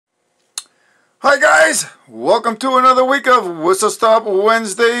Hi guys, welcome to another week of Whistle Stop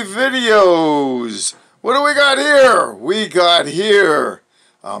Wednesday videos. What do we got here? We got here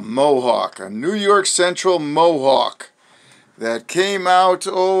a Mohawk, a New York Central Mohawk that came out,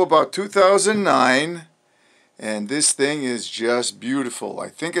 about 2009, and this thing is just beautiful. I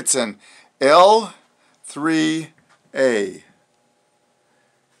think it's an L3a,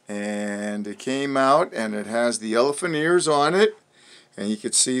 and it came out and it has the elephant ears on it. And you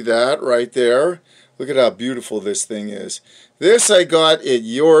can see that right there. Look at how beautiful this thing is. This I got at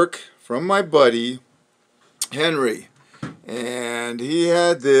York from my buddy, Henry. And he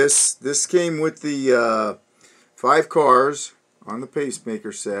had this. This came with the 5 cars on the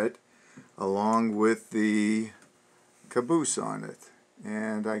pacemaker set, along with the caboose on it.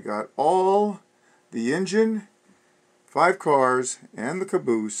 And I got all the engine, 5 cars, and the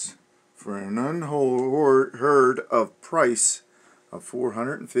caboose for an unheard of price of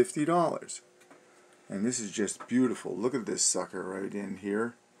 $450. And this is just beautiful. Look at this sucker right in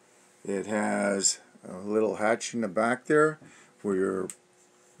here. It has a little hatch in the back there where your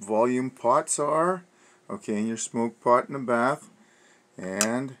volume pots are, okay, and your smoke pot in the bath.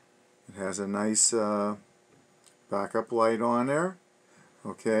 And it has a nice backup light on there,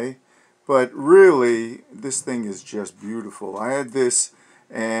 okay. But really, this thing is just beautiful. I had this,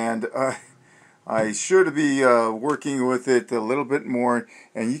 and I should be working with it a little bit more,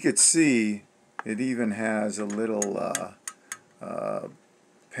 and you could see it even has a little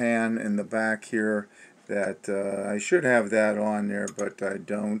pan in the back here that I should have that on there, but I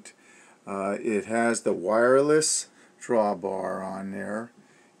don't. It has the wireless drawbar on there.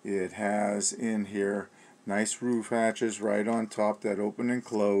 It has in here nice roof hatches right on top that open and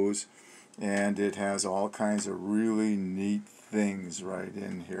close, and it has all kinds of really neat things right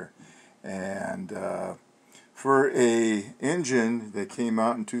in here. And for a engine that came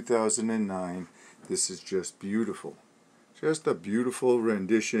out in 2009, this is just beautiful. Just a beautiful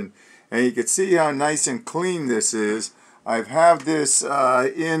rendition. And you can see how nice and clean this is. I've had this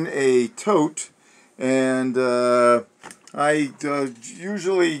in a tote, and I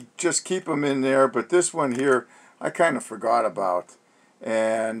usually just keep them in there, but this one here I kind of forgot about.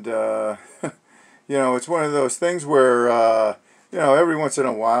 And you know, it's one of those things where you know, every once in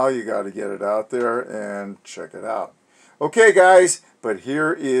a while you got to get it out there and check it out. Okay guys, but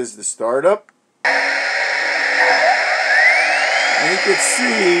here is the startup. And you can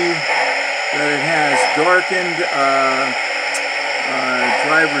see that it has darkened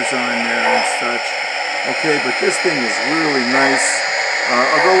drivers on there and such. Okay, but this thing is really nice.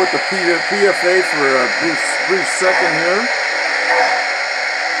 I'll go with the PFA for a brief second here.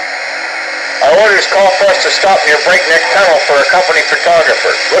 Our orders call for us to stop near Breakneck Tunnel for a company photographer.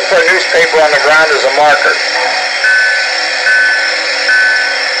 Look for a newspaper on the ground as a marker.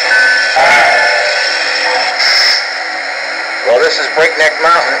 Well, this is Breakneck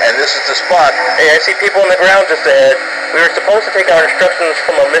Mountain, and this is the spot. Hey, I see people on the ground just ahead. We were supposed to take our instructions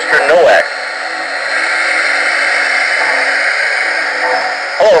from a Mr. Nowak.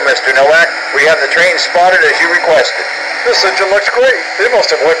 Hello, Mr. Nowak. We have the train spotted as you requested. This engine looks great. They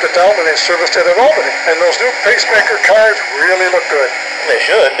must have wiped it down when they serviced it at Albany. And those new pacemaker cars really look good. They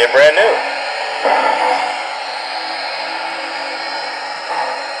should. They're brand new.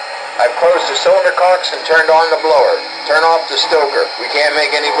 I've closed the cylinder cocks and turned on the blower. Turn off the stoker. We can't make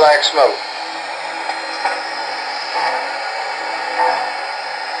any black smoke.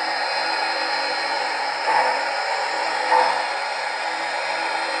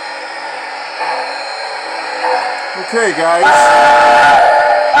 Okay guys,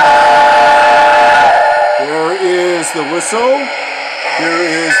 there is the whistle, here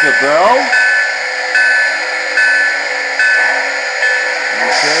is the bell.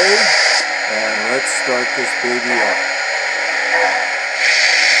 Okay, and let's start this baby up.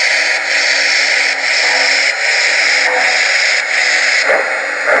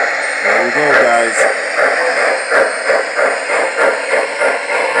 There we go guys.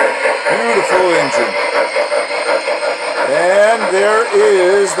 Beautiful engine. And there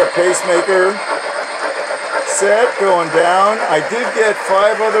is the pacemaker set going down. I did get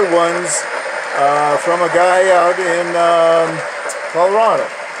 5 other ones from a guy out in Colorado.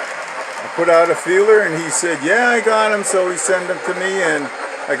 I put out a feeler and he said, yeah, I got them, so he sent them to me, and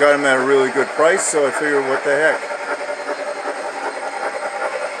I got them at a really good price, so I figured, what the heck.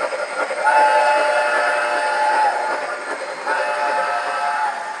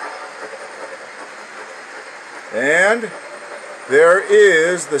 And there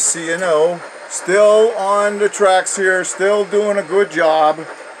is the C&O, still on the tracks here, still doing a good job,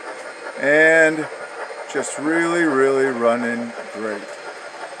 and just really running great.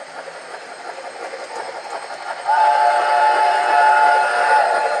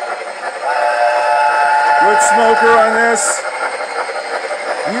 pacemaker on this.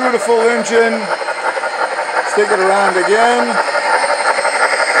 Beautiful engine. Stick it around again.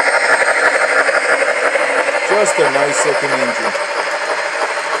 Just a nice looking engine.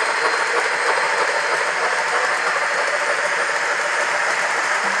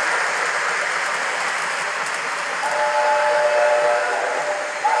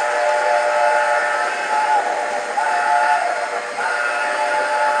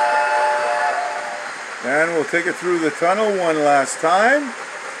 And we'll take it through the tunnel one last time.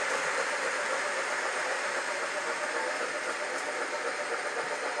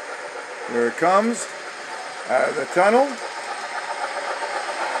 Here it comes out of the tunnel.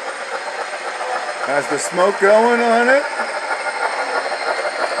 Has the smoke going on it.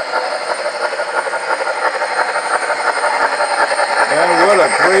 And what a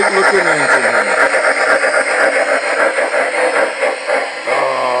great looking engine.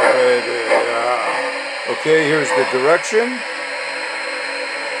 Oh baby, yeah. Okay, here's the direction.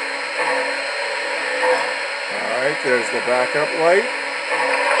 Alright, there's the backup light.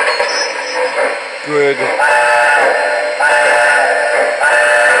 Good.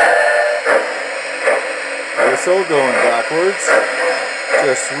 Whistle going backwards.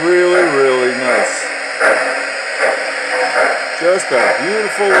 Just really, really nice. Just a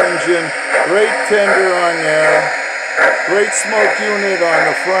beautiful engine. Great tender on there. Great smoke unit on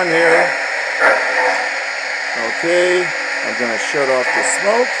the front here. Okay, I'm going to shut off the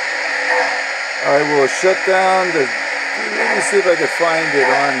smoke. I will shut down the... Let me see if I can find it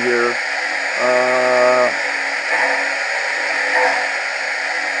on here.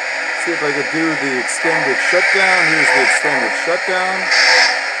 See if I could do the extended shutdown. Here's the extended shutdown.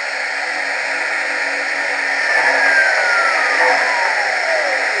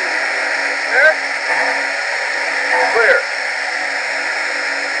 Clear.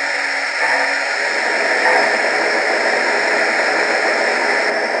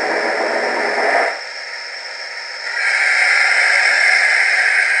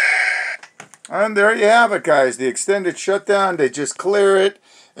 And there you have it, guys. The extended shutdown. They just clear it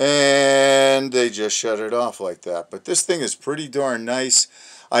and they just shut it off like that. But this thing is pretty darn nice.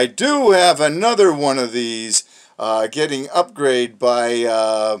 I do have another one of these getting upgraded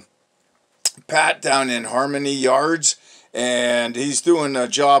by Pat down in Harmony Yards, and he's doing a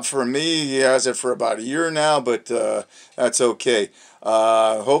job for me. He has it for about a year now, but that's okay.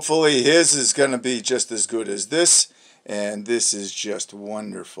 Hopefully his is going to be just as good as this, and this is just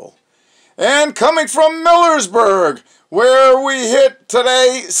wonderful. And coming from Millersburg, where we hit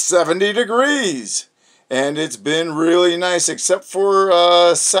today 70 degrees. And it's been really nice, except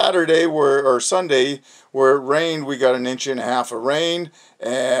for Saturday or Sunday where it rained. We got 1.5 inches of rain,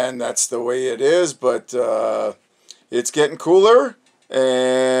 and that's the way it is. But it's getting cooler,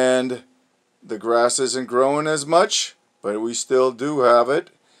 and the grass isn't growing as much, but we still do have it.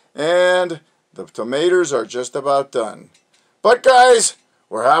 And the tomatoes are just about done. But guys,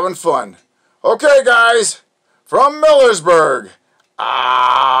 we're having fun. Okay, guys, from Millersburg,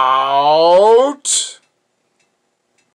 out.